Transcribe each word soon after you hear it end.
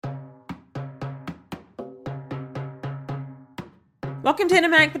Welcome to the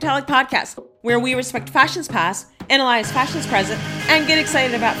Dimkovska podcast, where we respect fashion's past, analyze fashion's present, and get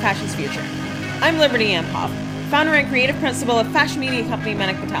excited about fashion's future. I'm Liberty Ampov, founder and creative principal of fashion media company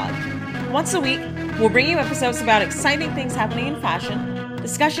Dimkovska. Once a week, we'll bring you episodes about exciting things happening in fashion,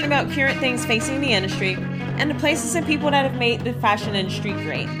 discussion about current things facing the industry, and the places and people that have made the fashion industry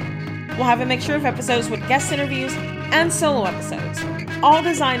great. We'll have a mixture of episodes with guest interviews and solo episodes, all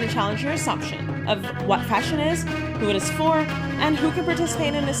designed to challenge your assumption of what fashion is, who it is for, and who can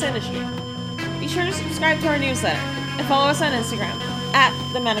participate in this industry. Be sure to subscribe to our newsletter and follow us on Instagram at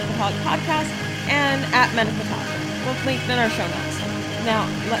the Dimkovska Podcast and at Dimkovska, both linked in our show notes. Now,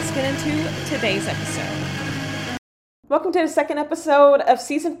 let's get into today's episode. Welcome to the second episode of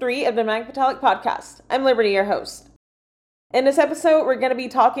Season 3 of the Dimkovska Podcast. I'm Liberty, your host. In this episode, we're going to be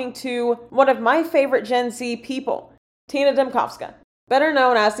talking to one of my favorite Gen Z people, Tina Dimkovska, better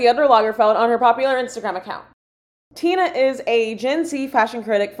known as the Other Lagerfeld on her popular Instagram account. Tina is a Gen Z fashion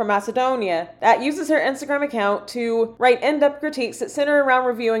critic from Macedonia that uses her Instagram account to write in-depth critiques that center around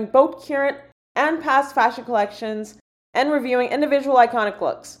reviewing both current and past fashion collections and reviewing individual iconic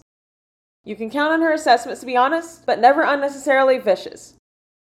looks. You can count on her assessments to be honest, but never unnecessarily vicious.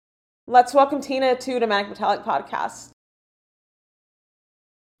 Let's welcome Tina to the Dimkovska Podcast.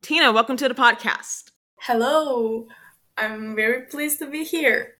 Tina, welcome to the podcast. Hello. I'm very pleased to be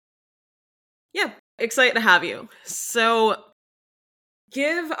here. Yeah, excited to have you. So,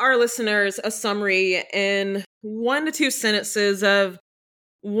 give our listeners a summary in 1 to 2 sentences of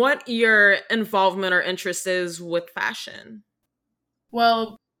what your involvement or interest is with fashion.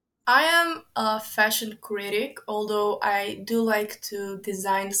 Well, I am a fashion critic, although I do like to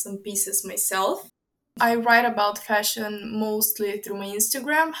design some pieces myself. I write about fashion mostly through my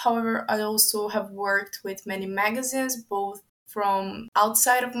Instagram. However, I also have worked with many magazines, both from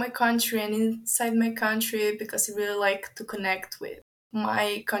outside of my country and inside my country, because I really like to connect with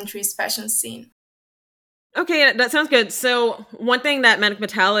my country's fashion scene. Okay, that sounds good. So one thing that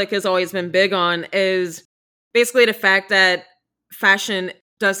Dimkovska has always been big on is basically the fact that fashion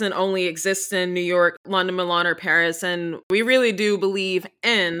doesn't only exist in New York, London, Milan, or Paris, and we really do believe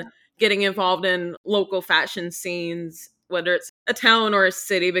in getting involved in local fashion scenes, whether it's a town or a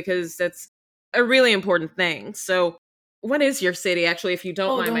city, because that's a really important thing. So what is your city, actually, if you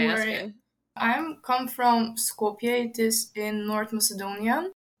don't mind my asking? I come from Skopje. It is in North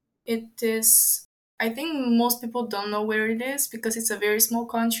Macedonia. It is, I think most people don't know where it is because it's a very small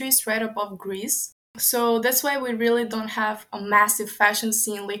country. It's right above Greece. So that's why we really don't have a massive fashion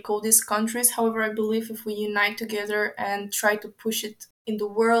scene like all these countries. However, I believe if we unite together and try to push it in the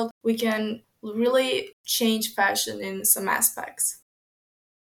world, we can really change fashion in some aspects.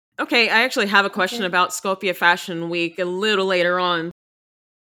 Okay, I actually have a question about Skopje Fashion Week a little later on.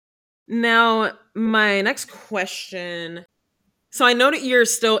 Now, my next question. So I know that you're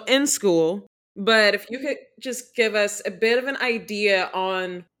still in school, but if you could just give us a bit of an idea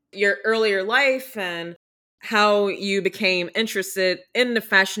on your earlier life and how you became interested in the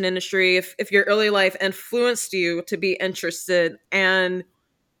fashion industry, if your early life influenced you to be interested, and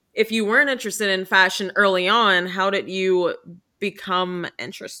if you weren't interested in fashion early on, how did you become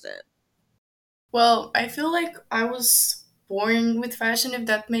interested? Well, I feel like I was born with fashion, if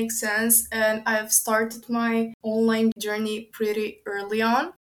that makes sense, and I've started my online journey pretty early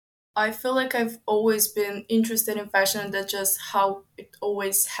on. I feel like I've always been interested in fashion, and that's just how it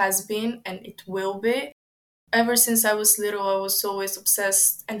always has been and it will be. Ever since I was little, I was always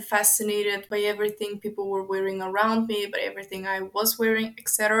obsessed and fascinated by everything people were wearing around me, by everything I was wearing,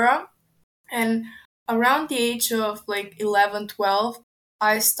 etc. And around the age of like 11, 12,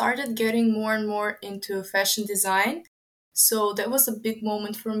 I started getting more and more into fashion design. So that was a big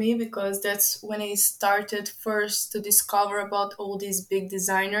moment for me because that's when I started first to discover about all these big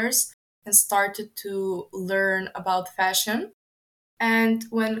designers and started to learn about fashion. And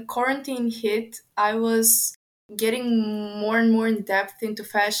when quarantine hit, I was getting more and more in depth into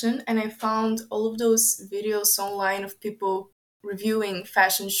fashion, and I found all of those videos online of people reviewing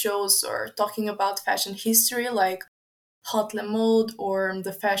fashion shows or talking about fashion history, like Hot Le Mode or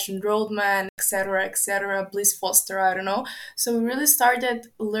the Fashion Roadman, etc., Bliss Foster, I don't know. So we really started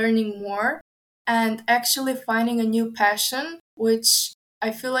learning more and actually finding a new passion, which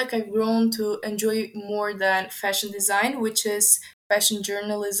I feel like I've grown to enjoy more than fashion design, which is fashion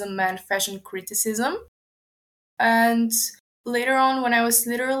journalism and fashion criticism. And later on, when I was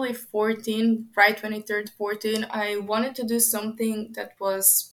literally 14, right when I turned 14, I wanted to do something that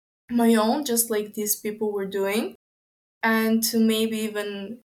was my own, just like these people were doing, and to maybe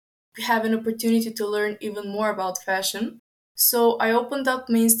even have an opportunity to learn even more about fashion. So I opened up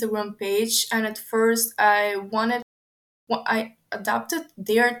my Instagram page, and at first I adapted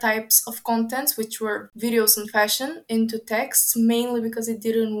their types of contents, which were videos and fashion, into text, mainly because I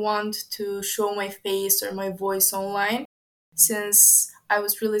didn't want to show my face or my voice online, since I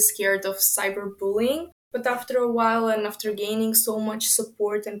was really scared of cyberbullying. But after a while and after gaining so much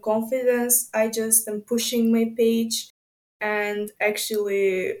support and confidence, I just am pushing my page and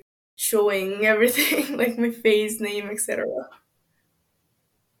actually showing everything like my face, name, etc.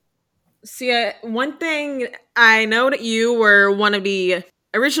 See, one thing I know that you were one of the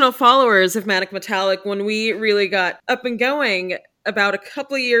original followers of Manic Metallic when we really got up and going about a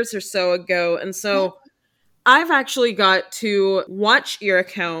couple of years or so ago. And so I've actually got to watch your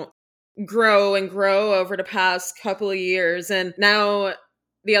account grow and grow over the past couple of years. And now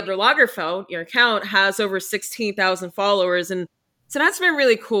the other Lagerfeld, your account, has over 16,000 followers. And so that's been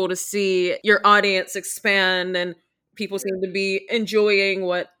really cool to see your audience expand and people seem to be enjoying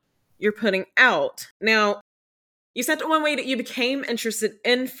what you're putting out. Now, you said that one way that you became interested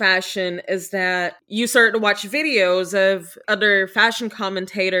in fashion is that you started to watch videos of other fashion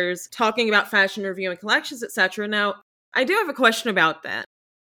commentators talking about fashion, reviewing collections, etc. Now, I do have a question about that.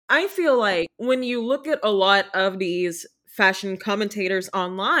 I feel like when you look at a lot of these fashion commentators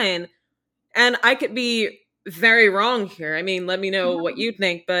online, and I could be very wrong here. I mean, let me know what you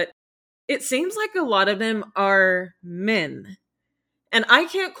think, but it seems like a lot of them are men. And I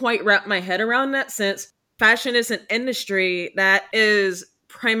can't quite wrap my head around that since fashion is an industry that is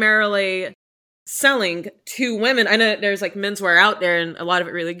primarily selling to women. I know there's like menswear out there and a lot of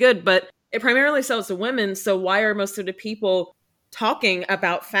it really good, but it primarily sells to women. So why are most of the people talking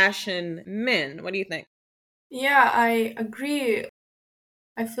about fashion men? What do you think? Yeah, I agree.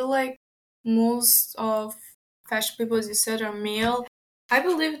 I feel like most of fashion people, as you said, are male. I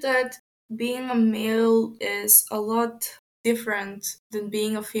believe that being a male is a lot different than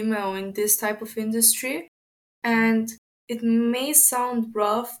being a female in this type of industry. And it may sound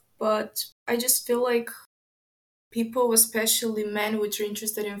rough, but I just feel like people, especially men which are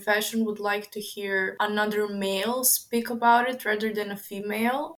interested in fashion, would like to hear another male speak about it rather than a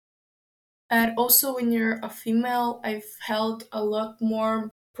female. And also, when you're a female, I've felt a lot more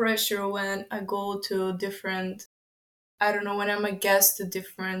pressure when I go to different, I don't know, when I'm a guest to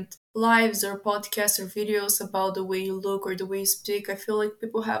different lives or podcasts or videos about the way you look or the way you speak. I feel like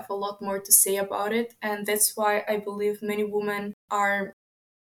people have a lot more to say about it. And that's why I believe many women are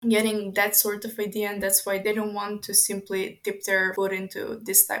getting that sort of idea. And that's why they don't want to simply dip their foot into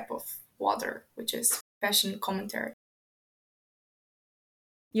this type of water, which is fashion commentary.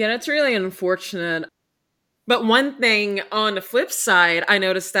 Yeah, that's really unfortunate. But one thing on the flip side, I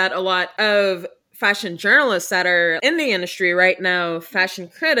noticed that a lot of fashion journalists that are in the industry right now, fashion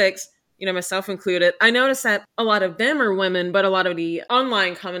critics, myself included, I noticed that a lot of them are women, but a lot of the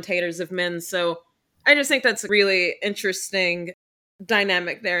online commentators of men. So I just think that's a really interesting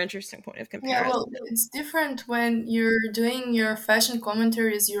dynamic there, interesting point of Yeah, comparison. well, it's different when you're doing your fashion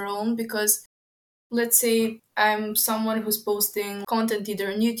commentary as your own because let's say I'm someone who's posting content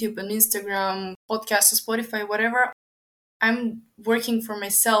either on YouTube, on Instagram, podcast, or Spotify, whatever. I'm working for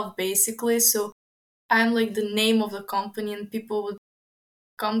myself basically, so I'm like the name of the company and people would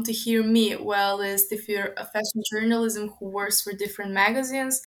come to hear me. Well, as if you're a fashion journalism who works for different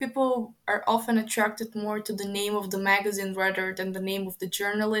magazines, people are often attracted more to the name of the magazine rather than the name of the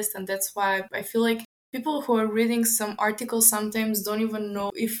journalist, and that's why I feel like people who are reading some articles sometimes don't even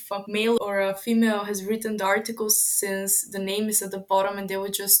know if a male or a female has written the article since the name is at the bottom and they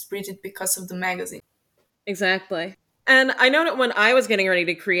would just read it because of the magazine. Exactly. And I know that when I was getting ready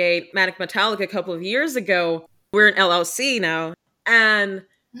to create Manic Metallic a couple of years ago, we're an LLC now, and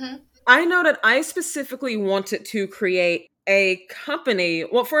Mhm. I know that I specifically wanted to create a company,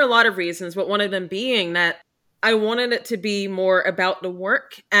 well, for a lot of reasons, but one of them being that I wanted it to be more about the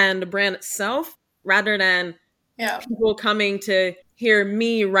work and the brand itself rather than Yeah. people coming to hear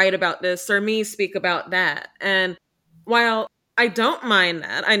me write about this or me speak about that. And while I don't mind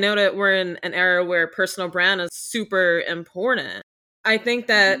that, I know that we're in an era where personal brand is super important. I think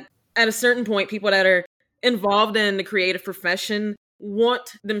that at a certain point, people that are involved in the creative profession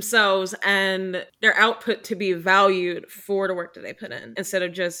want themselves and their output to be valued for the work that they put in instead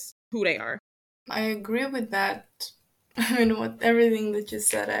of just who they are. I agree with that. I mean, with everything that you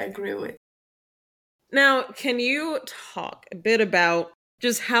said, I agree with. Now, can you talk a bit about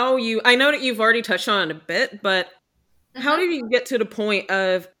just how I know that you've already touched on it a bit, but how Mhm. did you get to the point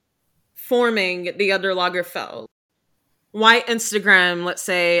of forming the other Lagerfeld? Why Instagram, let's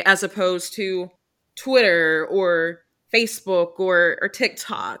say, as opposed to Twitter or Facebook or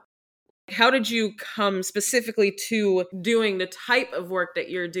TikTok? How did you come specifically to doing the type of work that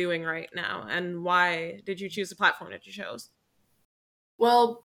you're doing right now? And why did you choose the platform that you chose?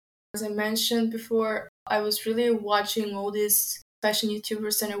 Well, as I mentioned before, I was really watching all these fashion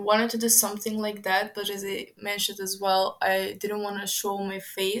YouTubers and I wanted to do something like that, but as I mentioned as well, I didn't want to show my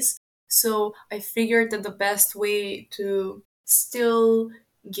face. So I figured that the best way to still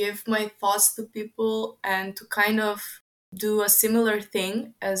give my thoughts to people and to kind of do a similar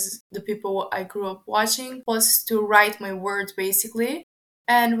thing as the people I grew up watching was to write my words basically.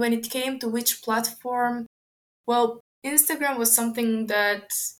 And when it came to which platform, well, Instagram was something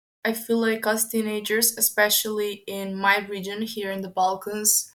that I feel like us teenagers, especially in my region here in the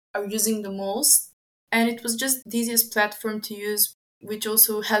Balkans, are using the most. And it was just the easiest platform to use, which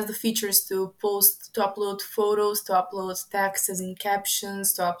also has the features to post, to upload photos, to upload texts and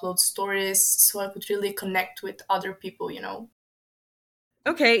captions, to upload stories, so I could really connect with other people, you know?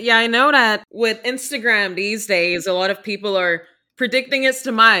 Okay, yeah, I know that with Instagram these days, a lot of people are predicting its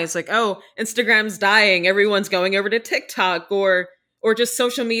demise. Like, oh, Instagram's dying, everyone's going over to TikTok, or just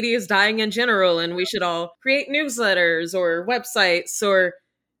social media is dying in general, and we should all create newsletters or websites or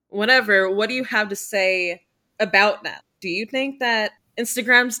whatever. What do you have to say about that? Do you think that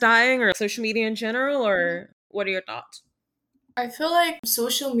Instagram's dying or social media in general, or what are your thoughts? I feel like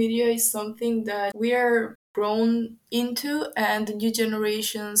social media is something that we are grown into, and the new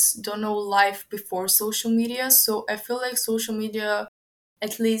generations don't know life before social media. So I feel like social media,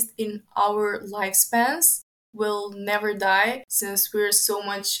 at least in our lifespans, will never die since we're so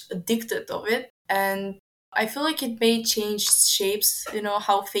much addicted of it. And I feel like it may change shapes, you know,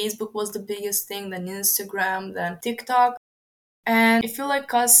 how Facebook was the biggest thing, then Instagram, then TikTok. And I feel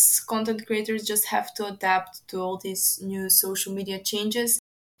like us content creators just have to adapt to all these new social media changes.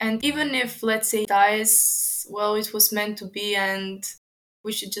 And even if, let's say, it dies, well, it was meant to be, and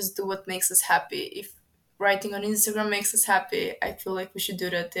we should just do what makes us happy. If writing on Instagram makes us happy, I feel like we should do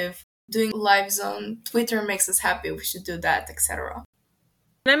that. If doing lives on Twitter makes us happy, we should do that, etc.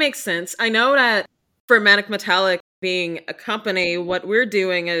 That makes sense. I know that for Manic Metallic being a company, what we're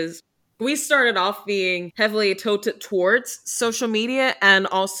doing is we started off being heavily tilted towards social media and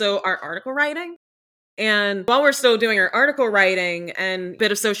also our article writing. And while we're still doing our article writing and a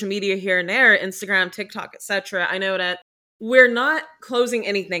bit of social media here and there, Instagram, TikTok, etc., I know that we're not closing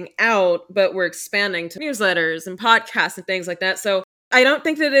anything out, but we're expanding to newsletters and podcasts and things like that. So I don't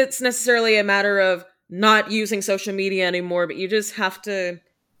think that it's necessarily a matter of not using social media anymore, but you just have to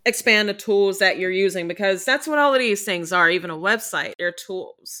expand the tools that you're using because that's what all of these things are, even a website. They're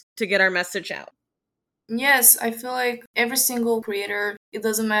tools to get our message out. Yes, I feel like every single creator, it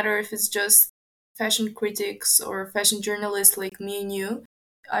doesn't matter if it's just fashion critics or fashion journalists like me and you.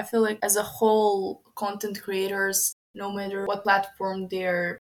 I feel like as a whole, content creators, no matter what platform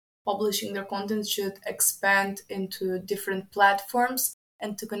they're publishing their content, should expand into different platforms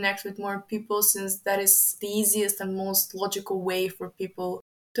and to connect with more people, since that is the easiest and most logical way for people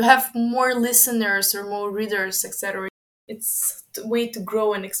to have more listeners or more readers, etc. It's a way to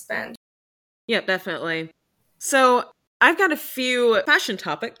grow and expand. Yeah, definitely. So I've got a few fashion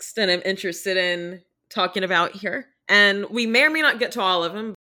topics that I'm interested in talking about here, and we may or may not get to all of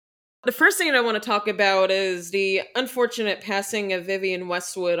them. The first thing I want to talk about is the unfortunate passing of Vivienne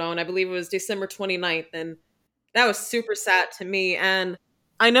Westwood on, I believe it was December 29th, and that was super sad to me. And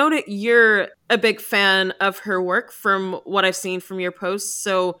I know that you're a big fan of her work from what I've seen from your posts.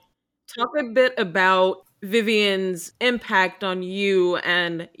 So talk a bit about Vivienne's impact on you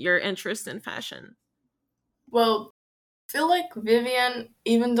and your interest in fashion. Well, I feel like Vivian,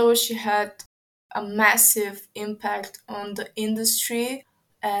 even though she had a massive impact on the industry,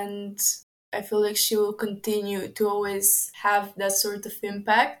 and I feel like she will continue to always have that sort of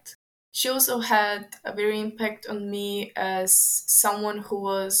impact. She also had a very impact on me as someone who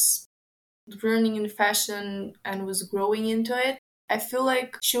was learning in fashion and was growing into it. I feel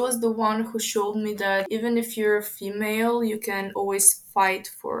like she was the one who showed me that even if you're a female, you can always fight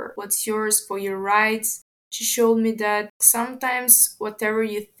for what's yours, for your rights. She showed me that sometimes whatever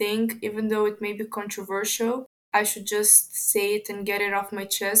you think, even though it may be controversial, I should just say it and get it off my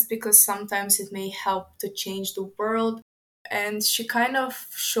chest because sometimes it may help to change the world. And she kind of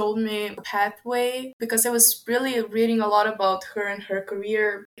showed me a pathway because I was really reading a lot about her and her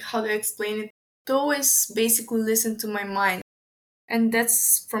career, how to explain it, to always basically listen to my mind. And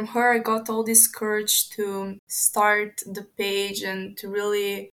that's from her I got all this courage to start the page and to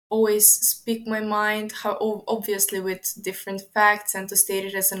really always speak my mind, how obviously with different facts, and to state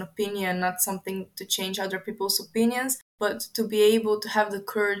it as an opinion, not something to change other people's opinions, but to be able to have the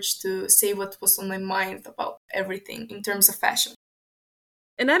courage to say what was on my mind about everything in terms of fashion.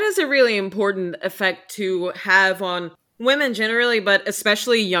 And that is a really important effect to have on women generally, but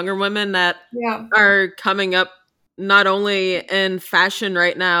especially younger women that Yeah. are coming up not only in fashion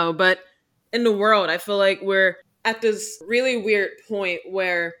right now, but in the world. I feel like we're at this really weird point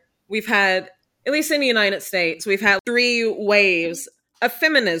where we've had, at least in the United States, we've had three waves of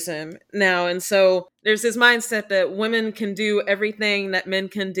feminism now. And so there's this mindset that women can do everything that men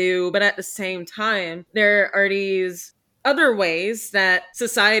can do. But at the same time, there are these other ways that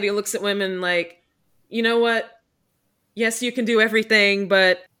society looks at women like, you know what? Yes, you can do everything,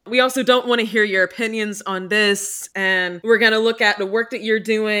 but we also don't want to hear your opinions on this. And we're going to look at the work that you're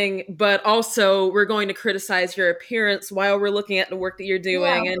doing, but also we're going to criticize your appearance while we're looking at the work that you're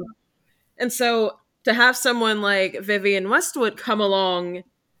Yeah. doing. And so to have someone like Vivienne Westwood come along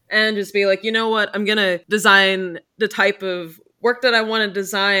and just be like, you know what, I'm going to design the type of work that I want to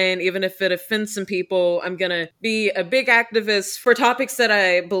design, even if it offends some people. I'm going to be a big activist for topics that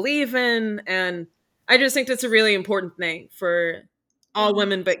I believe in. And I just think that's a really important thing for all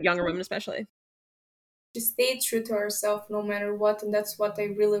women, but younger women especially. She stayed true to herself no matter what, and that's what I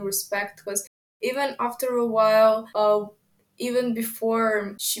really respect. Because even after a while, even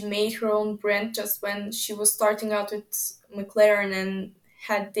before she made her own brand, just when she was starting out with McLaren and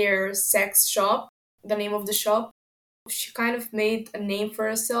had their sex shop, the name of the shop, she kind of made a name for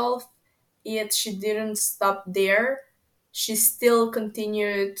herself, yet she didn't stop there. She still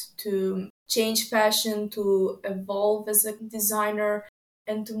continued to change fashion, to evolve as a designer,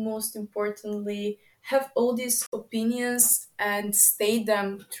 and to most importantly, have all these opinions and state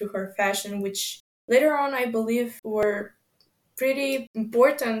them through her fashion, which later on I believe were pretty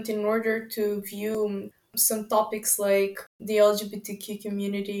important in order to view some topics like the LGBTQ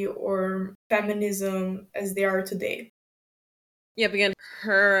community or feminism as they are today. Yeah, again,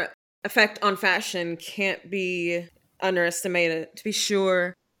 her effect on fashion can't be underestimated, to be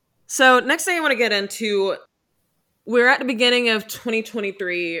sure. So, next thing I want to get into, we're at the beginning of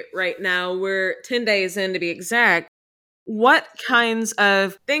 2023 right now. We're 10 days in to be exact. What kinds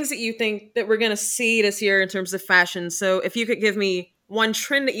of things that you think that we're going to see this year in terms of fashion? So, if you could give me one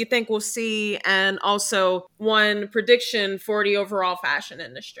trend that you think we'll see and also one prediction for the overall fashion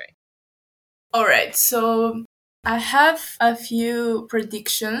industry. All right, so I have a few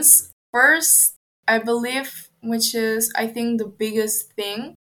predictions. First, I believe, which is I think the biggest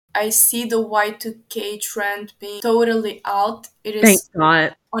thing, I see the Y2K trend being totally out. It Thank is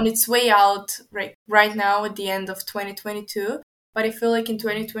God. on its way out right now at the end of 2022. But I feel like in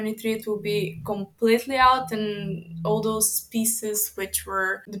 2023 it will be completely out, and all those pieces which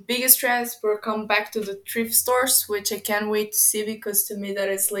were the biggest trends will come back to the thrift stores, which I can't wait to see because to me that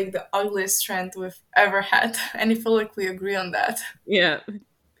is like the ugliest trend we've ever had. And I feel like we agree on that. Yeah.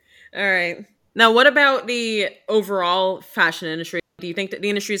 All right. Now, what about the overall fashion industry? Do you think that the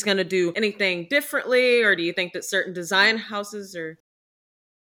industry is going to do anything differently, or do you think that certain design houses are?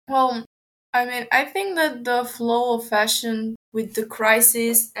 Well, I mean, I think that the flow of fashion with the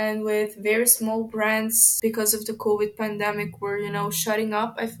crisis and with very small brands because of the COVID pandemic were, shutting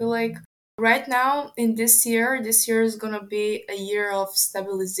up. I feel like right now in this year is going to be a year of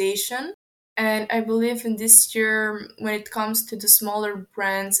stabilization. And I believe in this year, when it comes to the smaller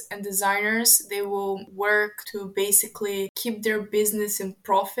brands and designers, they will work to basically keep their business in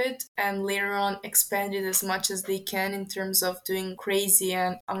profit and later on expand it as much as they can in terms of doing crazy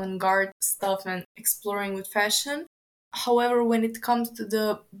and avant garde stuff and exploring with fashion. However, when it comes to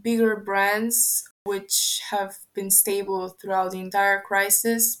the bigger brands, which have been stable throughout the entire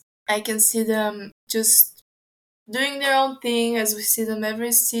crisis, I can see them just doing their own thing as we see them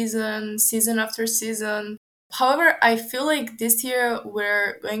every season, season after season. However, I feel like this year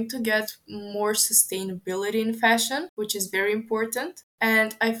we're going to get more sustainability in fashion, which is very important.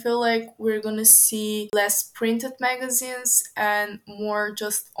 And I feel like we're going to see less printed magazines and more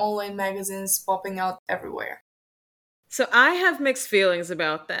just online magazines popping out everywhere. So I have mixed feelings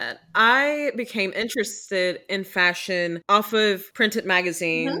about that. I became interested in fashion off of printed Mm-hmm.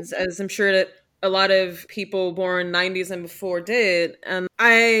 magazines, as I'm sure that a lot of people born 90s and before did.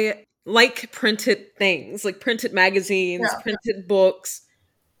 I like printed things, like printed magazines, Yeah. printed books.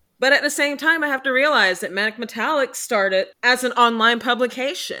 But at the same time, I have to realize that Manic Metallic started as an online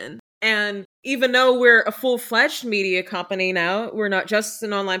publication. And even though we're a full fledged media company now, we're not just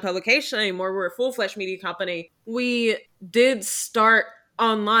an online publication anymore, we're a full fledged media company. We did start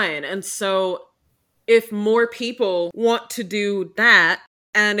online. And so if more people want to do that,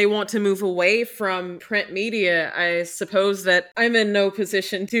 and they want to move away from print media, I suppose that I'm in no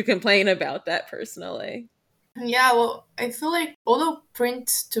position to complain about that personally. Yeah, well, I feel like although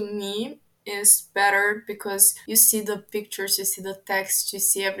print to me is better because you see the pictures, you see the text, you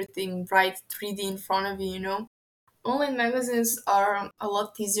see everything right 3D in front of you, Online magazines are a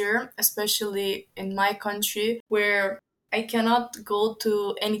lot easier, especially in my country, where I cannot go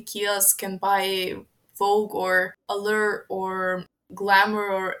to any kiosk and buy Vogue or Allure or Glamour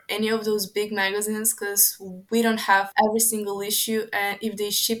or any of those big magazines because we don't have every single issue. And if they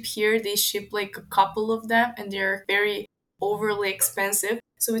ship here, they ship like a couple of them and they're very overly expensive.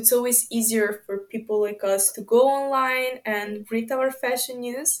 So it's always easier for people like us to go online and read our fashion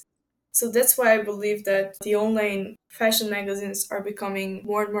news. So that's why I believe that the online fashion magazines are becoming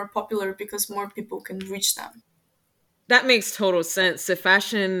more and more popular because more people can reach them. That makes total sense. If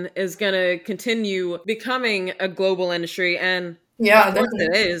fashion is going to continue becoming a global industry, and of Yeah, course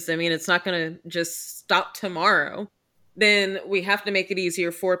it definitely. is, I mean, it's not going to just stop tomorrow, then we have to make it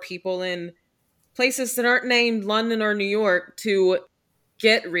easier for people in places that aren't named London or New York to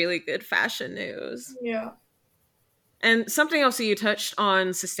get really good fashion news. Yeah. And something else that you touched on,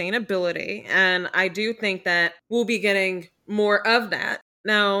 sustainability. And I do think that we'll be getting more of that.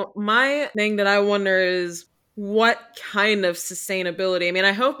 Now, my thing that I wonder is what kind of sustainability? I mean,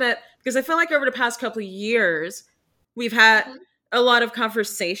 I hope that, because I feel like over the past couple of years, we've had Mhm. a lot of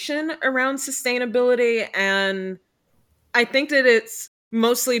conversation around sustainability. And I think that it's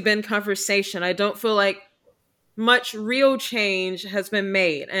mostly been conversation. I don't feel like much real change has been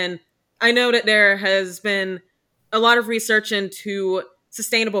made. And I know that there has been a lot of research into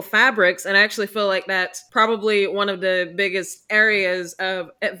sustainable fabrics, and I actually feel like that's probably one of the biggest areas of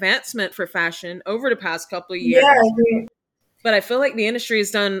advancement for fashion over the past couple of Yeah, I years. agree. But I feel like the industry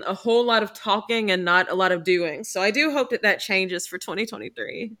has done a whole lot of talking and not a lot of doing. So I do hope that that changes for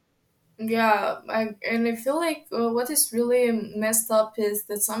 2023. And I feel like what is really messed up is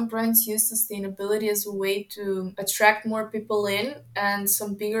that some brands use sustainability as a way to attract more people in, and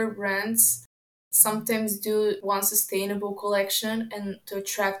some bigger brands sometimes do one sustainable collection and to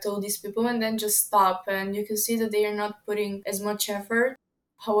attract all these people and then just stop. And you can see that they are not putting as much effort.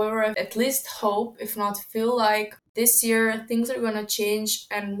 However, I at least hope, if not feel like this year things are going to change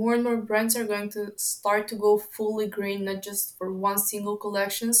and more brands are going to start to go fully green, not just for one single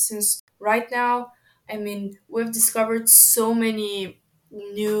collection, since right now, I mean, we've discovered so many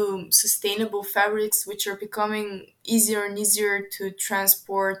new sustainable fabrics which are becoming easier and easier to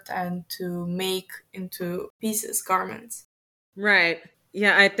transport and to make into pieces, garments. Right.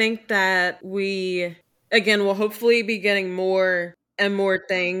 Yeah, I think that we, again, will hopefully be getting more and more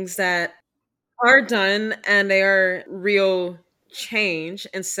things that are done and they are real change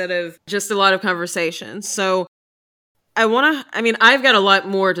instead of just a lot of conversation. So I mean, I've got a lot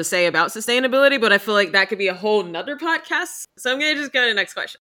more to say about sustainability, but I feel like that could be a whole nother podcast. So I'm going to just go to the next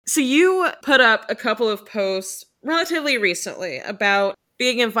question. So you put up a couple of posts relatively recently about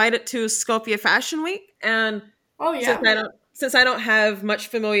being invited to Skopje Fashion Week. And Oh, yeah. since I don't have much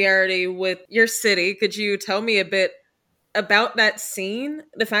familiarity with your city, could you tell me a bit about that scene,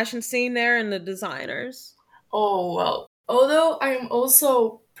 the fashion scene there and the designers? Oh, well. Although I'm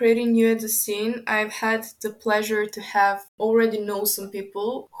also pretty new at the scene, I've had the pleasure to have already know some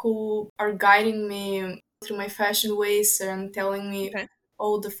people who are guiding me through my fashion ways and telling me Okay.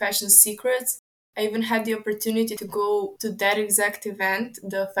 all the fashion secrets. I even had the opportunity to go to that exact event,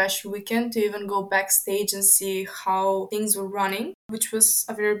 the fashion weekend, to even go backstage and see how things were running, which was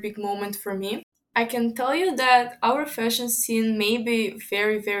a very big moment for me. I can tell you that our fashion scene may be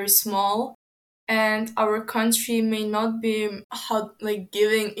very, very small, and our country may not be like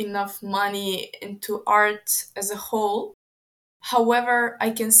giving enough money into art as a whole. However,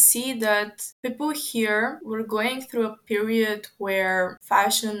 I can see that people here were going through a period where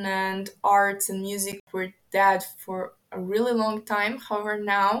fashion and arts and music were dead for a really long time. However,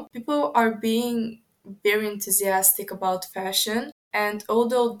 now people are being very enthusiastic about fashion. And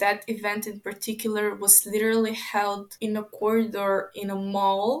although that event in particular was literally held in a corridor in a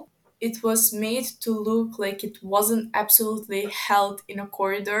mall, it was made to look like it wasn't absolutely held in a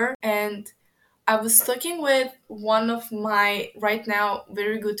corridor. And I was talking with one of my right now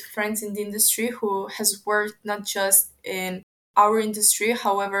very good friends in the industry who has worked not just in our industry,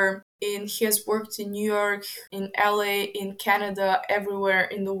 however, he has worked in New York, in LA, in Canada, everywhere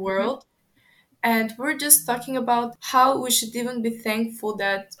in the Mhm. world. And we're just talking about how we should even be thankful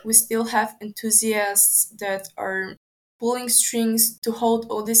that we still have enthusiasts that are pulling strings to hold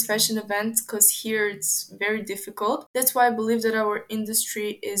all these fashion events because here it's very difficult. That's why I believe that our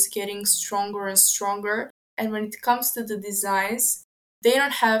industry is getting stronger and stronger. And when it comes to the designs, they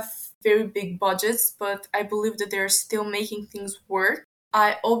don't have very big budgets, but I believe that they're still making things work.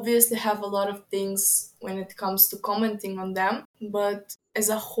 I obviously have a lot of things when it comes to commenting on them, but as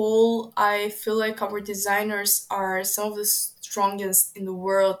a whole, I feel like our designers are some of the strongest in the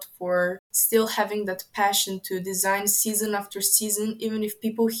world for still having that passion to design season after season, even if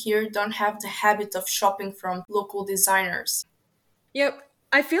people here don't have the habit of shopping from local designers. Yep.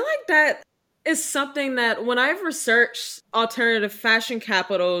 I feel like that is something that when I've researched alternative fashion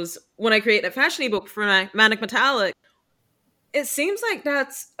capitals, when I create a fashion ebook for my Manic Metallic, it seems like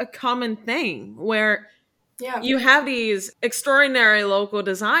that's a common thing where Yeah. you have these extraordinary local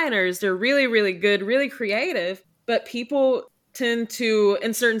designers. They're really, really good, really creative, but people tend to,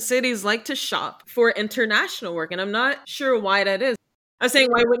 in certain cities, like to shop for international work. And I'm not sure why that is. I was saying,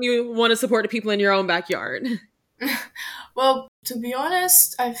 why wouldn't you want to support the people in your own backyard? Well, to be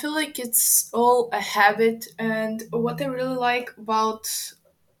honest, I feel like it's all a habit. And what I really like about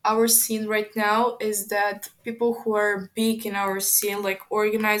our scene right now is that people who are big in our scene, like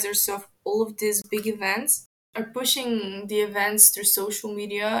organizers of all of these big events, are pushing the events through social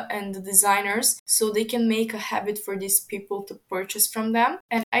media and the designers so they can make a habit for these people to purchase from them.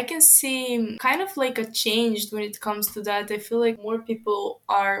 And I can see kind of like a change when it comes to that. I feel like more people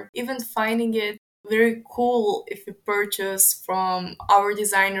are even finding it very cool if you purchase from our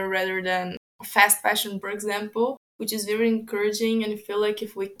designer rather than fast fashion, for example, which is very encouraging. And I feel like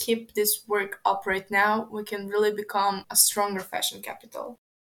if we keep this work up right now, we can really become a stronger fashion capital.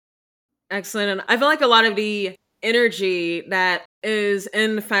 Excellent. And I feel like a lot of the energy that is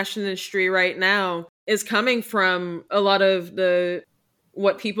in the fashion industry right now is coming from a lot of the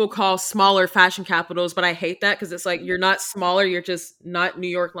what people call smaller fashion capitals, but I hate that because it's like you're not smaller, you're just not New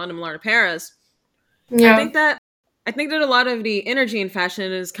York, London, Milan, or Paris. I Yeah. think that I think that a lot of the energy in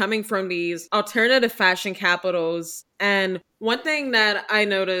fashion is coming from these alternative fashion capitals. And one thing that I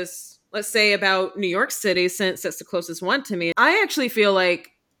notice, let's say about New York City, since it's the closest one to me, I actually feel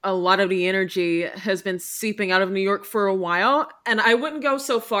like a lot of the energy has been seeping out of New York for a while. And I wouldn't go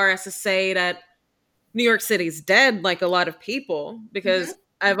so far as to say that New York City's dead like a lot of people, because Hmm.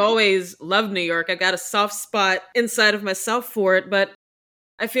 I've always loved New York. I've got a soft spot inside of myself for it, but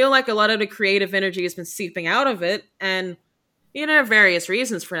I feel like a lot of the creative energy has been seeping out of it. And, there are various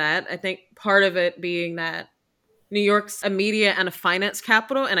reasons for that. I think part of it being that New York's a media and a finance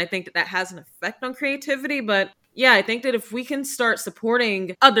capital. And I think that that has an effect on creativity. But yeah, I think that if we can start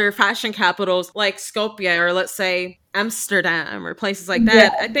supporting other fashion capitals like Skopje or let's say Amsterdam or places like Yeah.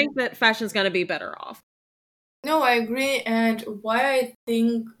 that, I think that fashion's going to be better off. No, I agree. And why I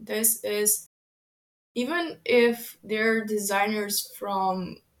think this is, even if they're designers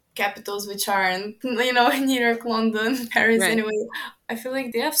from capitals which aren't, New York, London, Paris, Right. anyway, I feel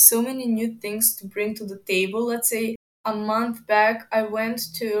like they have so many new things to bring to the table. Let's say a month back, I went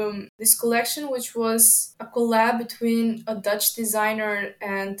to this collection, which was a collab between a Dutch designer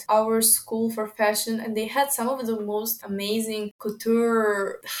and our school for fashion, and they had some of the most amazing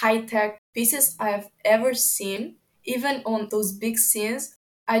couture, high tech pieces I have ever seen, even on those big scenes.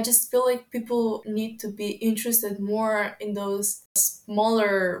 I just feel like people need to be interested more in those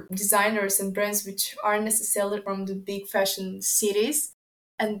smaller designers and brands which aren't necessarily from the big fashion cities.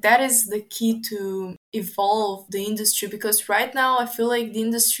 And that is the key to evolve the industry, because right now I feel like the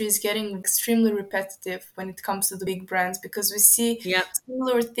industry is getting extremely repetitive when it comes to the big brands, because we see Yep.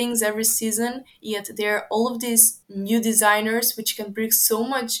 similar things every season, yet there are all of these new designers which can bring so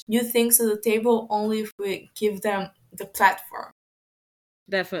much new things to the table only if we give them the platform.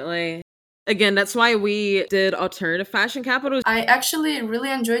 Definitely. Again, that's why we did alternative fashion capitals. I actually really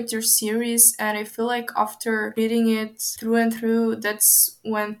enjoyed your series, and I feel like after reading it through and through, that's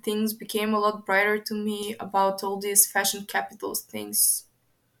when things became a lot brighter to me about all these fashion capitals things.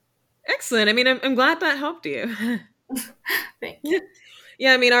 Excellent. I mean, I'm glad that helped you. Thank you.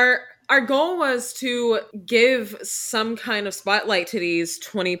 Yeah, I mean, our goal was to give some kind of spotlight to these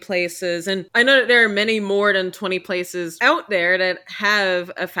 20 places. And I know that there are many more than 20 places out there that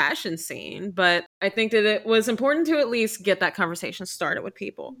have a fashion scene, but I think that it was important to at least get that conversation started with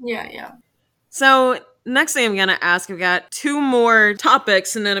people. Yeah, yeah. So, next thing I'm going to ask, I've got two more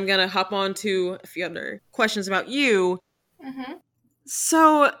topics, and then I'm going to hop on to a few other questions about you. Mm-hmm.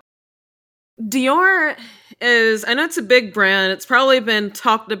 So, Dior is, I know it's a big brand. It's probably been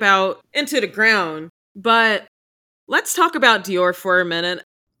talked about into the ground, but let's talk about Dior for a minute.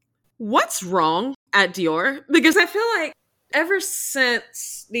 What's wrong at Dior? Because I feel like ever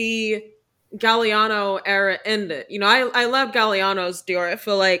since the Galliano era ended, I love Galliano's Dior. I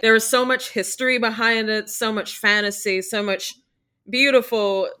feel like there was so much history behind it, so much fantasy, so much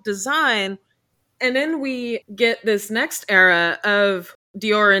beautiful design. And then we get this next era of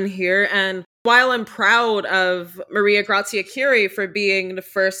Dior in here. And while I'm proud of Maria Grazia Chiuri for being the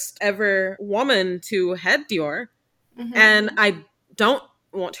first ever woman to head Dior, Mm-hmm. and I don't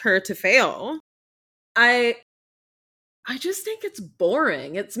want her to fail, I I just think it's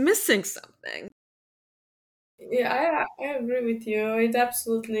boring. It's missing something. Yeah, I agree with you. It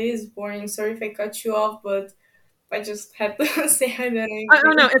absolutely is boring. Sorry if I cut you off, but I just had to say that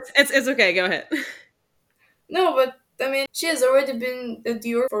Oh no, anyway. it's okay. Go ahead. No, but I mean, she has already been at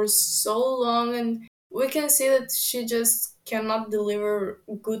Dior for so long, and we can see that she just cannot deliver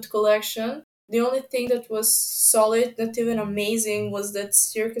good collection. The only thing that was solid, not even amazing, was that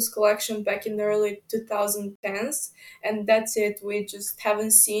circus collection back in the early 2010s, and that's it. We just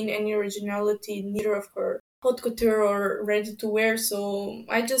haven't seen any originality, neither of her haute couture or ready to wear. So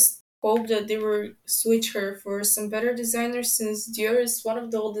I just hope that they will switch her for some better designers, since Dior is one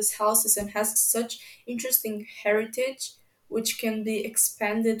of the oldest houses and has such interesting heritage, which can be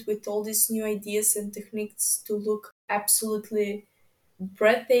expanded with all these new ideas and techniques to look absolutely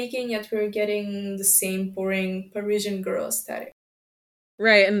breathtaking, yet we're getting the same boring Parisian girl aesthetic.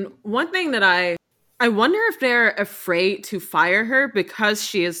 Right, and one thing that I wonder if they're afraid to fire her because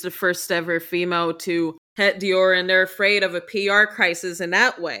she is the first ever female to head Dior, and they're afraid of a PR crisis in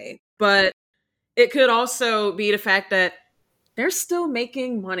that way. But it could also be the fact that they're still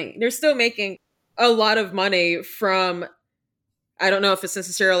making money. They're still making a lot of money from, I don't know if it's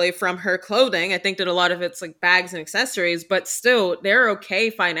necessarily from her clothing. I think that a lot of it's like bags and accessories, but still they're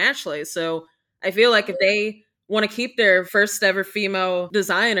okay financially. So I feel like if they want to keep their first ever female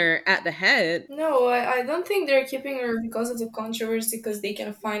designer at the head, No, I don't think they're keeping her because of the controversy, because they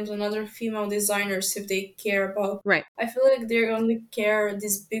can find another female designers if they care about. right. I feel like they only care,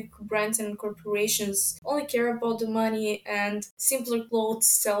 these big brands and corporations only care about the money, and simpler clothes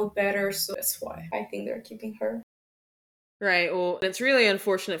sell better, so that's why I think they're keeping her. Right. Well, it's really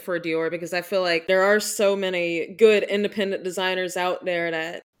unfortunate for Dior because I feel like there are so many good independent designers out there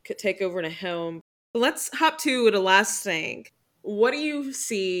that could take over the helm. But let's hop to the last thing. What do you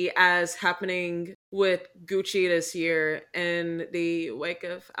see as happening with Gucci this year in the wake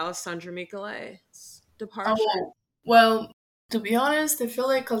of Alessandro Michele's departure? Oh, well, to be honest, I feel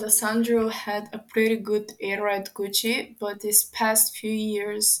like Alessandro had a pretty good era at Gucci, but this past few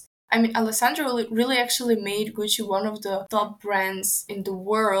years, I mean, Alessandro really actually made Gucci one of the top brands in the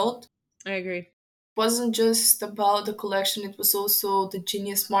world. I agree. Wasn't just about the collection, it was also the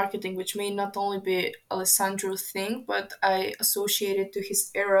genius marketing, which may not only be Alessandro's thing, but I associate it to his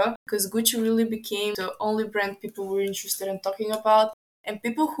era, because Gucci really became the only brand people were interested in talking about, and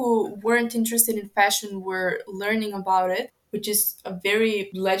people who weren't interested in fashion were learning about it, which is a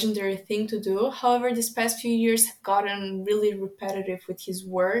very legendary thing to do. However, these past few years have gotten really repetitive with his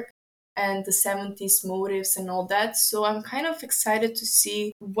work and the 70s motives and all that. So I'm kind of excited to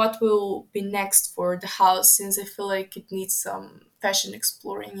see what will be next for the house, since I feel like it needs some fashion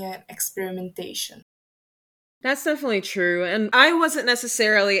exploring and experimentation. That's definitely true. And I wasn't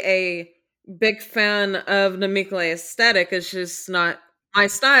necessarily a big fan of the Michele aesthetic. It's just not my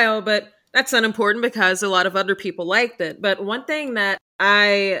style, but that's unimportant because a lot of other people liked it. But one thing that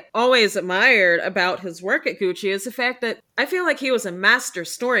I always admired about his work at Gucci is the fact that I feel like he was a master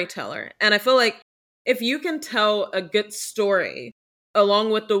storyteller. And I feel like if you can tell a good story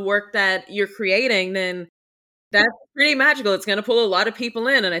along with the work that you're creating, then that's pretty magical. It's gonna pull a lot of people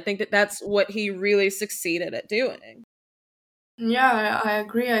in, and I think that that's what he really succeeded at doing. Yeah, I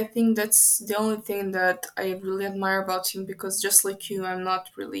agree. I think that's the only thing that I really admire about him, because just like you, I'm not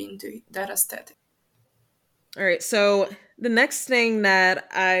really into that aesthetic. Alright, so the next thing that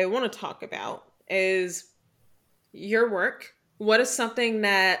I wanna talk about is your work. What is something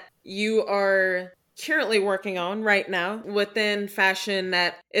that you are currently working on right now within fashion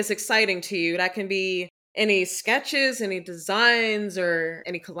that is exciting to you? That can be any sketches, any designs, or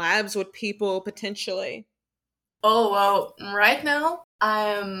any collabs with people potentially. Oh, well, right now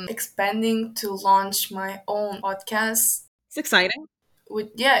I'm expanding to launch my own podcast. It's exciting.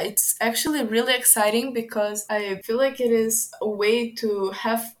 Yeah, it's actually really exciting, because I feel like it is a way to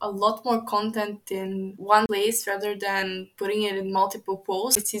have a lot more content in one place rather than putting it in multiple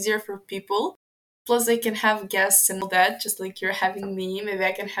posts. It's easier for people. Plus, I can have guests and all that, just like you're having me. Maybe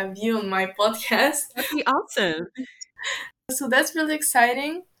I can have you on my podcast. That'd be awesome. So that's really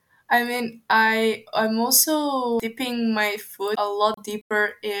exciting. I mean, I'm also dipping my foot a lot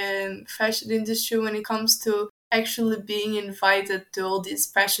deeper in fashion industry when it comes to actually being invited to all these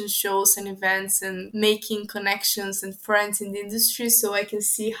fashion shows and events and making connections and friends in the industry, so I can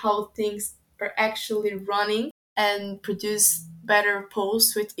see how things are actually running and produce better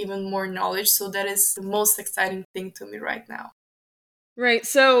posts with even more knowledge. So that is the most exciting thing to me right now. Right.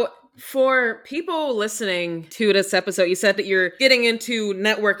 So For people listening to this episode, you said that you're getting into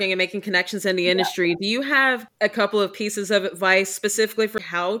networking and making connections in the industry. Do you have a couple of pieces of advice specifically for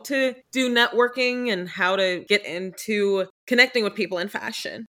how to do networking and how to get into connecting with people in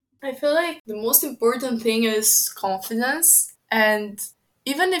fashion? I feel like the most important thing is confidence. And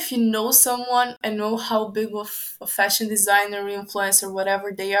even if you know someone and know how big of a fashion designer, influencer,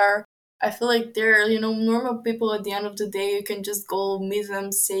 whatever they are, I feel like they're, normal people at the end of the day. You can just go meet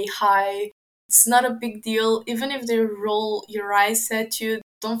them, say hi. It's not a big deal. Even if they roll your eyes at you,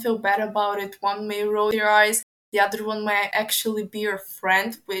 don't feel bad about it. One may roll your eyes, the other one might actually be your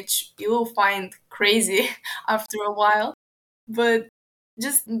friend, which you will find crazy after a while. But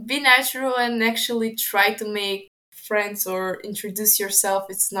just be natural and actually try to make friends or introduce yourself.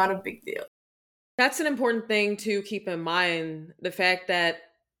 It's not a big deal. That's an important thing to keep in mind. The fact that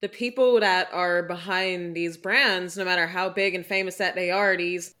the people that are behind these brands, no matter how big and famous that they are,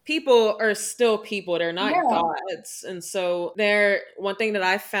 these people are still people. They're not Yeah. gods. And so one thing that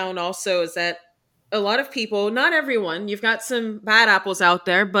I found also is that a lot of people, not everyone, you've got some bad apples out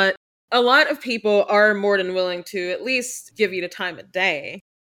there, but a lot of people are more than willing to at least give you the time of day.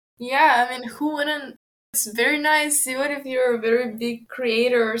 Yeah, I mean, who wouldn't? It's very nice, even if you're a very big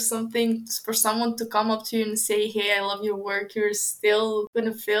creator or something, for someone to come up to you and say, hey, I love your work, you're still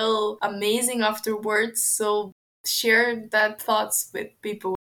gonna feel amazing afterwards. So share that thoughts with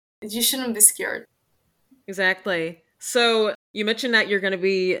people. You shouldn't be scared. Exactly. So you mentioned that you're going to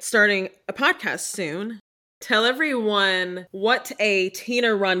be starting a podcast soon. Tell everyone what a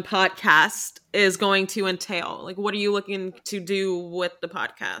Tina Run podcast is going to entail. Like, what are you looking to do with the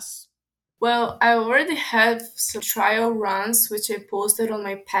podcast? Well, I already have some trial runs which I posted on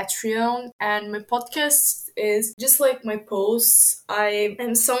my Patreon, and my podcast is just like my posts. I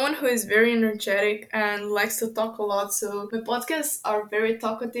am someone who is very energetic and likes to talk a lot, so my podcasts are very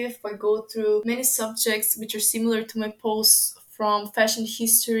talkative. I go through many subjects which are similar to my posts, from fashion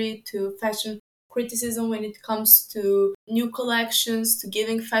history to fashion criticism when it comes to new collections to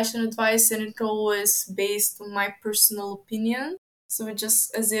giving fashion advice, and it's always based on my personal opinion. So it's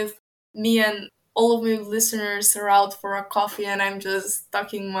just as if me and all of my listeners are out for a coffee and I'm just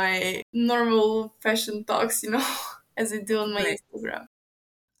talking my normal fashion talks, as I do on my Right. Instagram.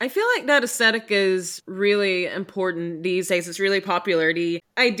 I feel like that aesthetic is really important these days. It's really popular. The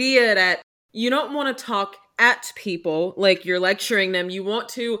idea that you don't want to talk at people like you're lecturing them. You want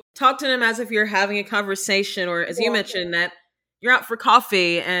to talk to them as if you're having a conversation, or as you Yeah. mentioned, that you're out for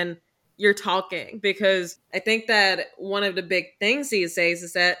coffee and you're talking. Because I think that one of the big things these days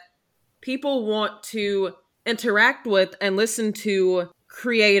is that people want to interact with and listen to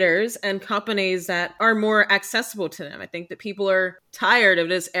creators and companies that are more accessible to them. I think that people are tired of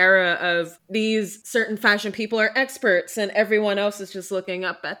this era of these certain fashion people are experts and everyone else is just looking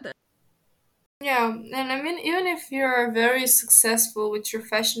up at them. Yeah, and I mean, even if you're very successful with your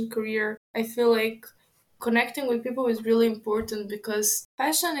fashion career, I feel like connecting with people is really important, because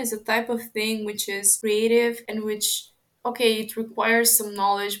fashion is a type of thing which is creative and which, okay, it requires some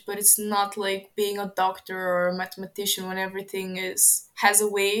knowledge, but it's not like being a doctor or a mathematician when everything is has a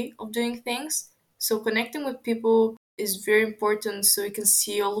way of doing things. So connecting with people is very important, so you can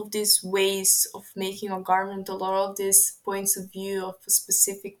see all of these ways of making a garment, a lot of these points of view of a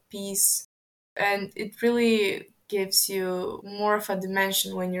specific piece, and it really gives you more of a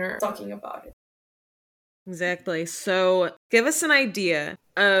dimension when you're talking about it. Exactly. So give us an idea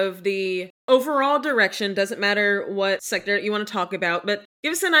of the overall direction. Doesn't matter what sector you want to talk about, but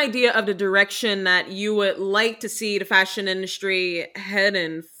give us an idea of the direction that you would like to see the fashion industry head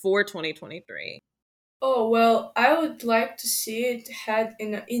in for 2023. Oh, well, I would like to see it head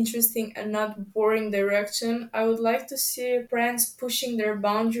in an interesting and not boring direction. I would like to see brands pushing their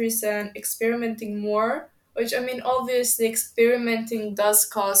boundaries and experimenting more, which, I mean, obviously, experimenting does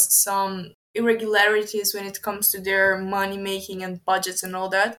cause some irregularities when it comes to their money making and budgets and all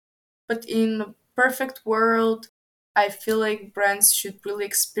that. But in a perfect world, I feel like brands should really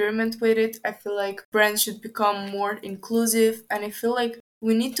experiment with it. I feel like brands should become more inclusive, and I feel like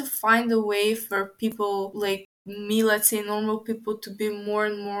we need to find a way for people like me, let's say normal people, to be more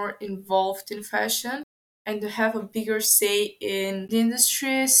and more involved in fashion and to have a bigger say in the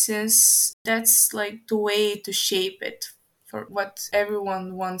industry, since that's like the way to shape it for what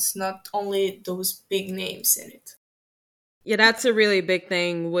everyone wants, not only those big names in it. Yeah, that's a really big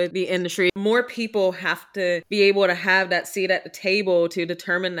thing with the industry. More people have to be able to have that seat at the table to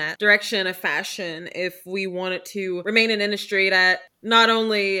determine that direction of fashion if we want it to remain an industry that not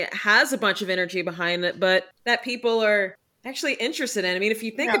only has a bunch of energy behind it, but that people are actually interested in. I mean, if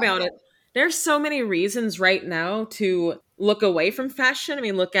you think Yeah. about it, there's so many reasons right now to look away from fashion. I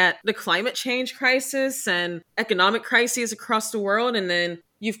mean, look at the climate change crisis and economic crises across the world. And then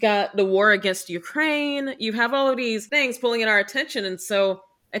you've got the war against Ukraine. You have all of these things pulling at our attention. And so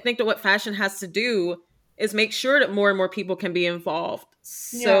I think that what fashion has to do is make sure that more and more people can be involved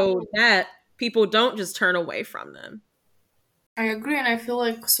Yeah, so that people don't just turn away from them. I agree, and I feel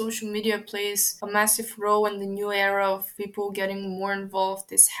like social media plays a massive role in the new era of people getting more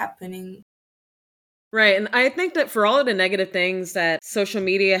involved is happening. Right. And I think that for all of the negative things that social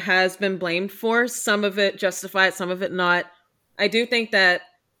media has been blamed for, some of it justified, some of it not, I do think that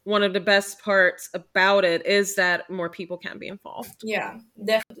one of the best parts about it is that more people can be involved. Yeah,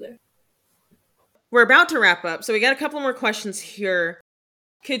 definitely. We're about to wrap up, so we got a couple more questions here.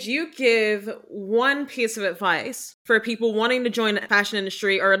 Could you give one piece of advice for people wanting to join the fashion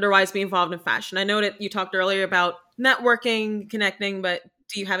industry or otherwise be involved in fashion? I know that you talked earlier about networking, connecting, but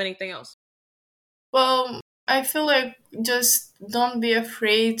do you have anything else? Well, I feel like just don't be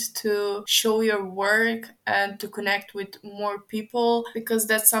afraid to show your work and to connect with more people, because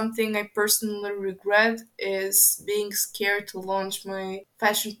that's something I personally regret, is being scared to launch my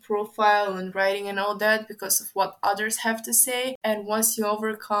fashion profile and writing and all that because of what others have to say. And once you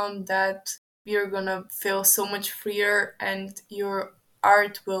overcome that, you're gonna feel so much freer and your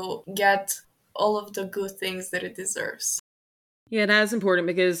art will get all of the good things that it deserves. Yeah, that is important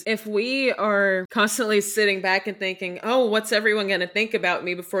because if we are constantly sitting back and thinking, oh, what's everyone going to think about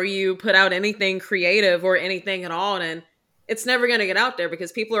me before you put out anything creative or anything at all, then it's never going to get out there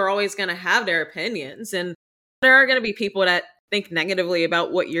because people are always going to have their opinions. And there are going to be people that think negatively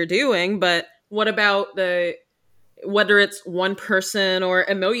about what you're doing. But what about whether it's one person or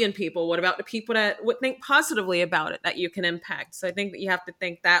a million people, what about the people that would think positively about it that you can impact? So I think that you have to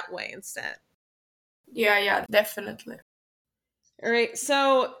think that way instead. Yeah, definitely. All right.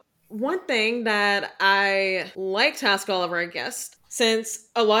 So, one thing that I like to ask all of our guests, since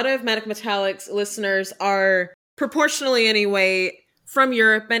a lot of Medic Metallics listeners are proportionally anyway from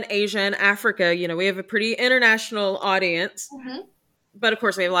Europe and Asia and Africa, we have a pretty international audience, Mhm. but of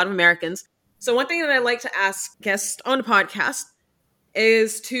course, we have a lot of Americans. So, one thing that I like to ask guests on the podcast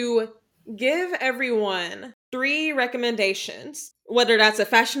is to give everyone three recommendations, whether that's a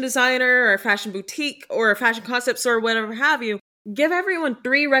fashion designer or a fashion boutique or a fashion concept store, whatever have you. Give everyone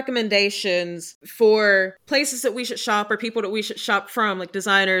three recommendations for places that we should shop or people that we should shop from, like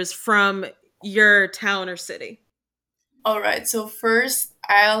designers from your town or city. All right, so first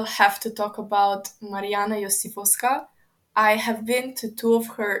I'll have to talk about Mariana Josifovska. I have been to two of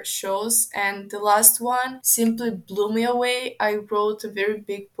her shows, and the last one simply blew me away. I wrote a very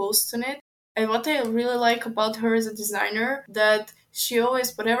big post on it. And what I really like about her as a designer, that she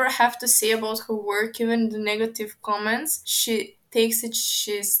always, whatever I have to say about her work, even the negative comments, she takes it,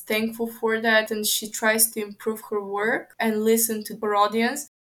 she's thankful for that, and she tries to improve her work and listen to her audience.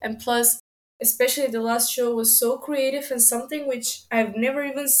 And plus, especially the last show was so creative and something which I've never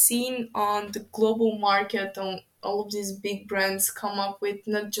even seen on the global market, on all of these big brands come up with,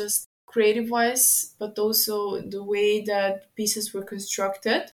 not just creative wise, but also the way that pieces were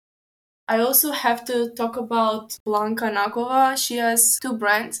constructed. I also have to talk about Blanka Nakova. She has two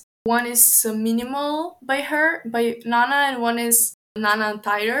brands. One is Minimal by her, by Nana, and one is Nana and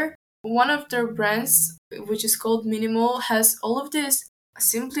Tyler. One of their brands, which is called Minimal, has all of these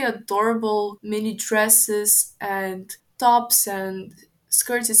simply adorable mini dresses and tops and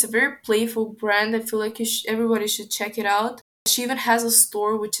skirts. It's a very playful brand. I feel like everybody should check it out. She even has a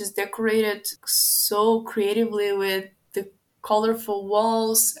store which is decorated so creatively with the colorful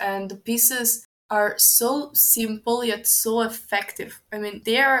walls, and the pieces are so simple yet so effective. I mean,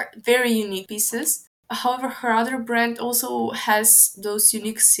 they are very unique pieces. However, her other brand also has those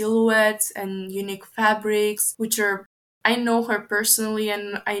unique silhouettes and unique fabrics, which are, I know her personally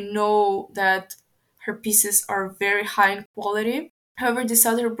and I know that her pieces are very high in quality. However, this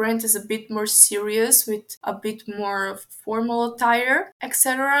other brand is a bit more serious with a bit more of formal attire,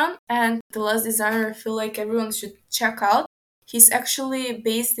 etc. And the last designer I feel like everyone should check out. He's actually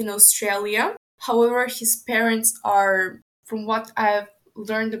based in Australia. However, his parents are, from what I've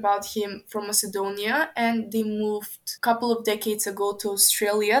learned about him, from Macedonia, and they moved a couple of decades ago to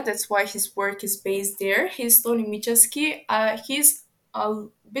Australia. That's why his work is based there. He's Tony Michaski. He's a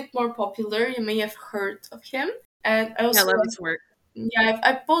bit more popular. You may have heard of him. And I Yeah, I also, love his work. yeah,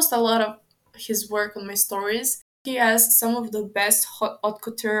 I post a lot of his work on my stories. He has some of the best haute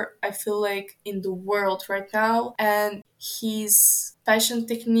couture, I feel like, in the world right now. And his fashion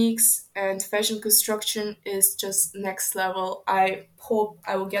techniques and fashion construction is just next level. I hope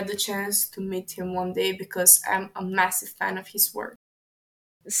I will get the chance to meet him one day because I'm a massive fan of his work.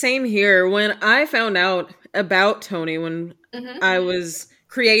 Same here. When I found out about Tony, when I was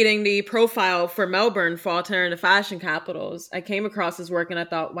creating the profile for Melbourne for alternative fashion capitals, I came across his work and I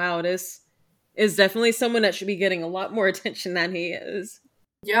thought, wow, this is definitely someone that should be getting a lot more attention than he is.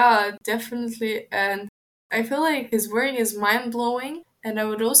 Yeah, definitely. And I feel like his work is mind blowing. And I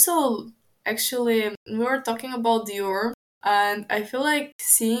would also actually, we were talking about Dior, and I feel like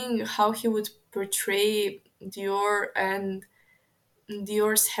seeing how he would portray Dior and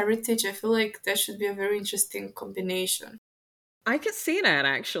Dior's heritage, I feel like that should be a very interesting combination. I could see that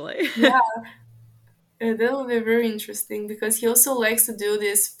actually. Yeah, that would be very interesting because he also likes to do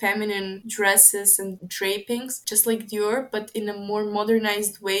these feminine dresses and drapings, just like Dior, but in a more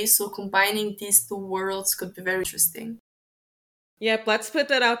modernized way. So combining these two worlds could be very interesting. Yep, let's put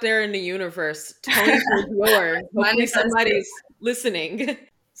that out there in the universe. Tony for Dior. Hopefully Manifest it. somebody's listening.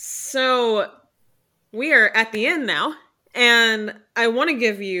 So we are at the end now, and I want to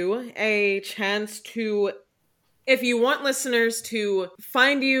give you a chance to, if you want listeners to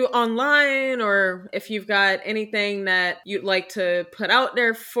find you online, or if you've got anything that you'd like to put out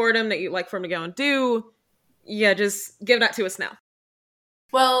there for them that you'd like for them to go and do, yeah, just give that to us now.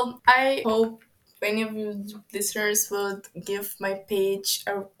 Well, I hope any of you listeners would give my page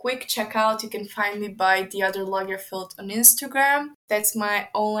a quick check out. You can find me by The Other Lagerfeld on Instagram. That's my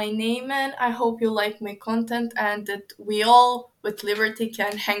online name, and I hope you like my content and that we all, with Liberty,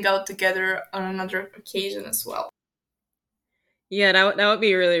 can hang out together on another occasion as well. Yeah, that would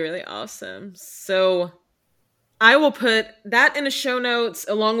be really, really awesome. So I will put that in the show notes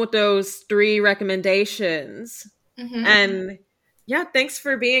along with those 3 recommendations. And yeah, thanks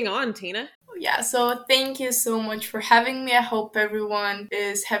for being on, Tina. Yeah, so thank you so much for having me. I hope everyone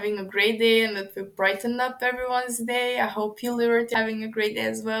is having a great day and that we brighten up everyone's day. I hope you, Liberty, having a great day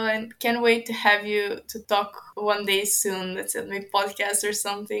as well, and can't wait to have you to talk one day soon. Let's at my podcast or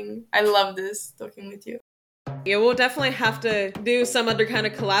something. I love this talking with you. Yeah, we'll definitely have to do some other kind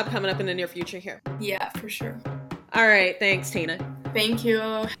of collab coming up in the near future here. Yeah, for sure. All right, thanks, Tina. Thank you.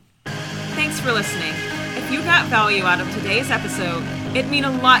 Thanks for listening. If you got value out of today's episode, it'd mean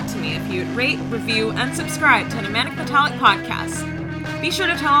a lot to me if you'd rate, review, and subscribe to the Manic Metallic Podcast. Be sure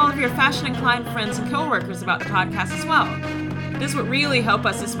to tell all of your fashion-inclined friends and coworkers about the podcast as well. This would really help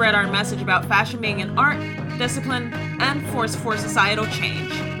us to spread our message about fashion being an art, discipline, and force for societal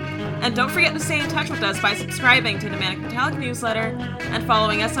change. And don't forget to stay in touch with us by subscribing to the Manic Metallic newsletter and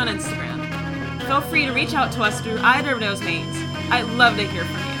following us on Instagram. Feel free to reach out to us through either of those means. I'd love to hear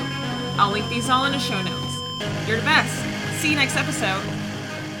from you. I'll link these all in the show notes. You're the best. See you next episode.